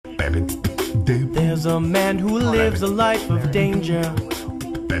There's a man who lives a life of danger.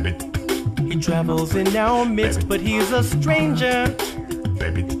 He travels in our midst, but he's a stranger.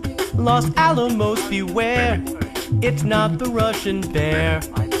 Los Alamos, beware, it's not the Russian bear.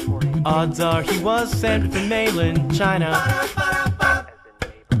 Odds are he was sent from mainland China.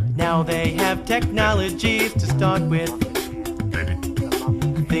 Now they have technologies to start with,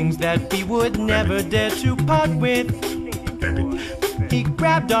 things that we would never dare to part with. He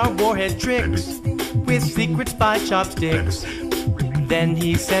grabbed our warhead tricks with secret spy chopsticks. Then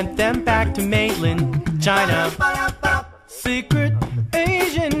he sent them back to mainland China. Secret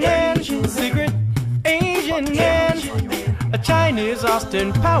Asian man, secret Asian man. A Chinese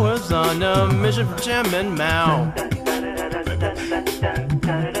Austin Powers on a mission from Chairman Mao.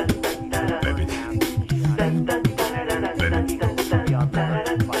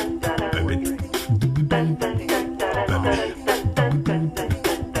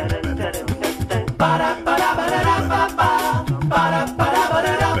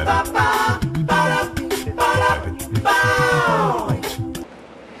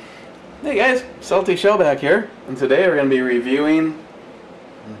 Hey guys, Salty Shell back here, and today we're going to be reviewing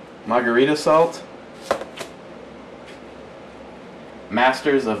Margarita Salt,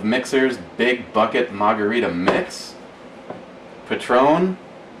 Masters of Mixers Big Bucket Margarita Mix, Patron,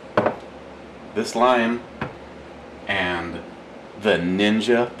 this lime, and the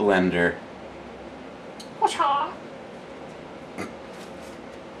Ninja Blender.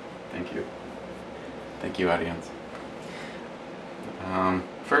 Thank you. Thank you, audience.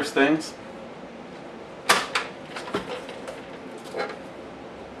 First things,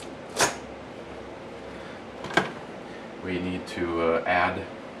 we need to add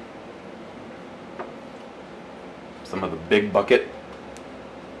some of the Big Bucket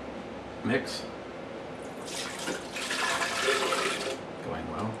mix. Going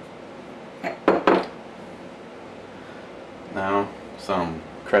well. Now some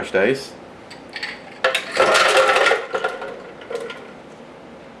crushed ice.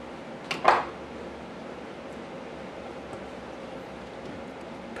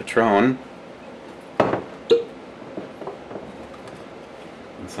 Patron.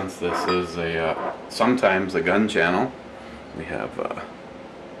 And since this is a sometimes a gun channel, we have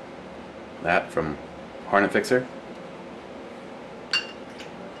that from Hornet Fixer.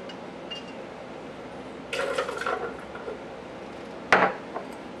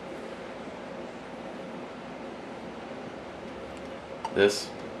 This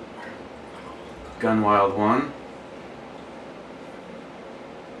Gun Wild 1.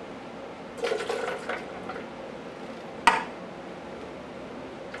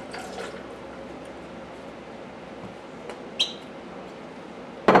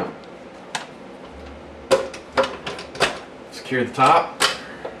 Secure the top.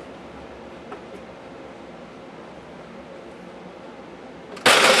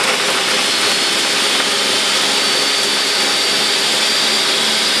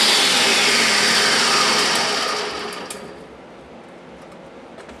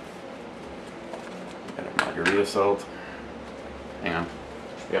 Got our margarita salt. Hang on.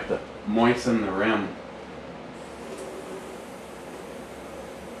 We have to moisten the rim.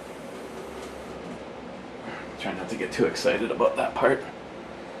 Try not to get too excited about that part.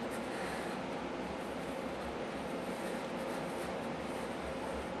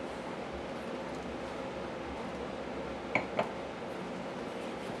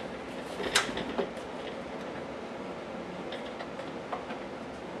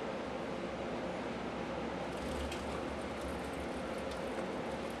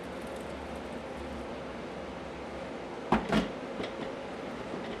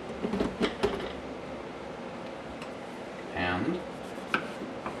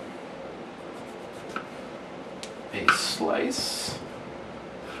 A slice.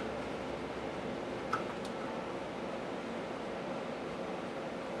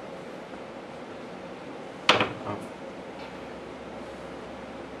 Oh.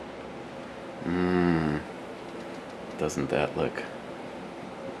 Doesn't that look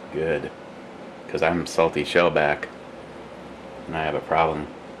good? Because I'm Salty Shellback and I have a problem.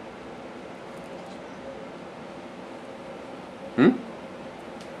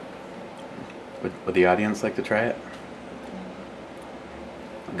 Would the audience like to try it?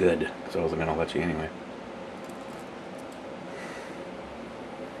 Good, because I wasn't going to let you anyway.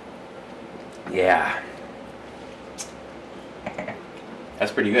 Yeah.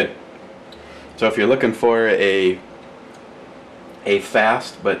 That's pretty good. So if you're looking for a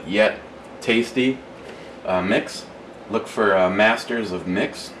fast but yet tasty mix, look for Masters of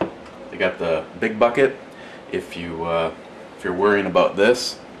Mix. They got the Big Bucket. If you're worrying about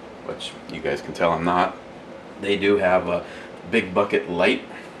this, which you guys can tell I'm not. They do have a Big Bucket Light.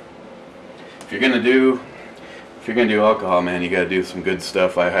 If you're gonna do alcohol, man, you gotta do some good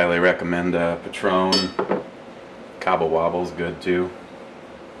stuff. I highly recommend Patron. Cabo Wobble's good too.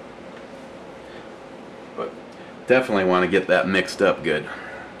 But definitely want to get that mixed up good.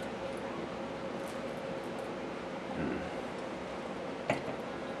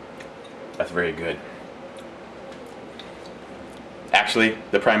 That's very good. Actually,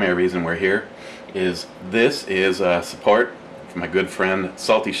 the primary reason we're here is this is support for my good friend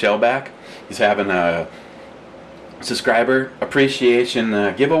Salty Shellback. He's having a subscriber appreciation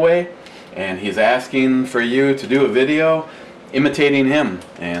giveaway, and he's asking for you to do a video imitating him.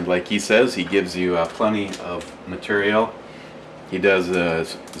 And like he says, he gives you plenty of material. He does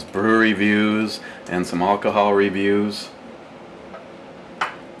his brew reviews and some alcohol reviews,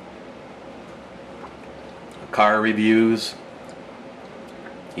 car reviews.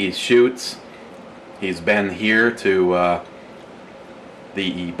 He shoots. He's been here to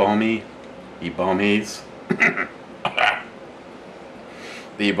the Ebomis,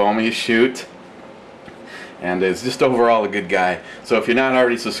 the Ebomis shoot, and is just overall a good guy. So if you're not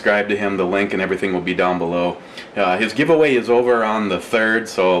already subscribed to him, the link and everything will be down below. His giveaway is over on the 3rd,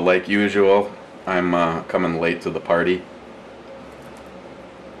 so like usual, I'm coming late to the party.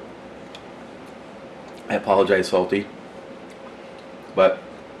 I apologize, Salty, but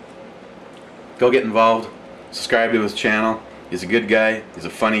go get involved, subscribe to his channel. He's a good guy, he's a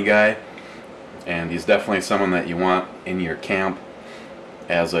funny guy, and he's definitely someone that you want in your camp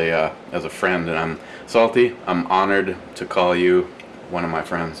as a friend. And I'm Salty, I'm honored to call you one of my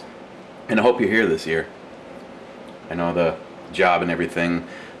friends, and I hope you're here this year. I know the job and everything,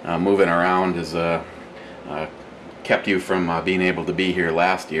 moving around has kept you from being able to be here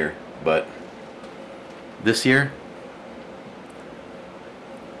last year, but this year,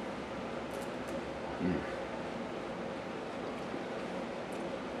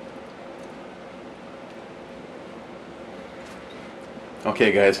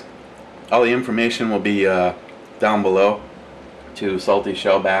 okay guys, all the information will be down below to Salty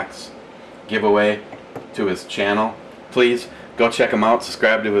Shellback's giveaway to his channel. Please go check him out,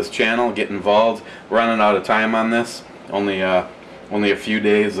 subscribe to his channel, get involved. We're running out of time on this, only a few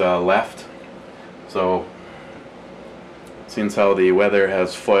days left. So since how the weather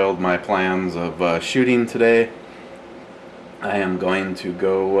has foiled my plans of shooting today, I am going to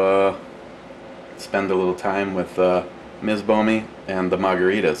go spend a little time with Ms. Bomi and the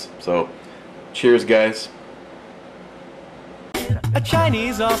margaritas. So, cheers, guys. A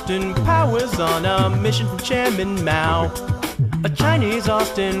Chinese Austin Powers on a mission from Chairman Mao. A Chinese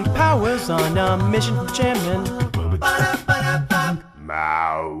Austin Powers on a mission from Chairman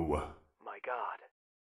Mao.